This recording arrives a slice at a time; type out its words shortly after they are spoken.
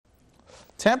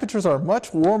temperatures are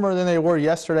much warmer than they were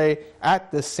yesterday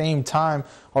at the same time.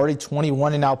 Already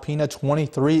 21 in Alpena,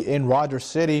 23 in Rogers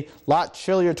City. A lot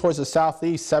chillier towards the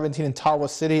southeast, 17 in Tawa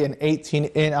City and 18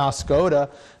 in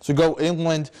Oscoda. So go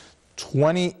inland,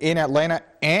 20 in Atlanta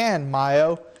and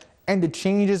Mayo. And the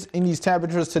changes in these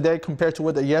temperatures today compared to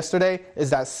what they yesterday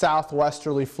is that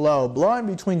southwesterly flow blowing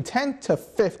between 10 to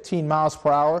 15 miles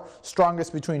per hour,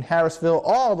 strongest between Harrisville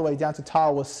all the way down to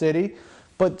Tawa City,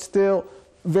 but still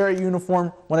very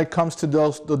uniform when it comes to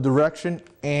the direction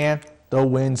and the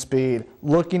wind speed.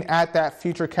 Looking at that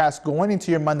future cast going into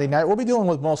your Monday night, we'll be dealing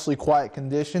with mostly quiet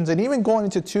conditions, and even going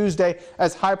into Tuesday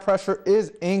as high pressure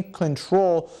is in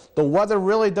control. The weather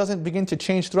really doesn't begin to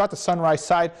change throughout the sunrise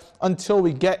side until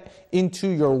we get into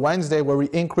your Wednesday, where we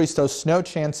increase those snow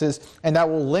chances, and that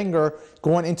will linger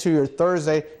going into your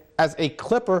Thursday as a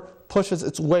clipper pushes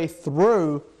its way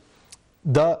through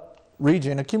the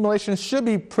region. Accumulation should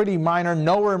be pretty minor,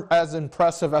 nowhere as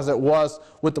impressive as it was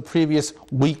with the previous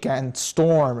weekend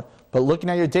storm. But looking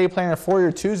at your day planner for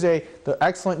your Tuesday, the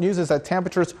excellent news is that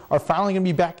temperatures are finally going to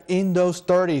be back in those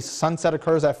 30s. Sunset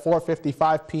occurs at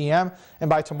 4:55 p.m. and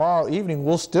by tomorrow evening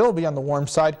we'll still be on the warm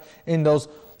side in those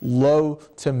low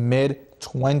to mid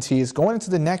 20s. Going into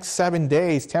the next 7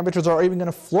 days, temperatures are even going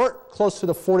to flirt close to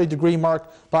the 40-degree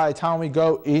mark by the time we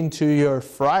go into your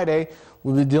Friday.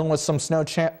 We'll be dealing with some snow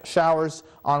showers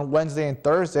on Wednesday and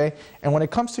Thursday. And when it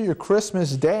comes to your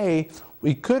Christmas Day,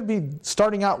 we could be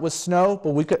starting out with snow,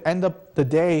 but we could end up the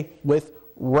day with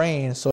rain. So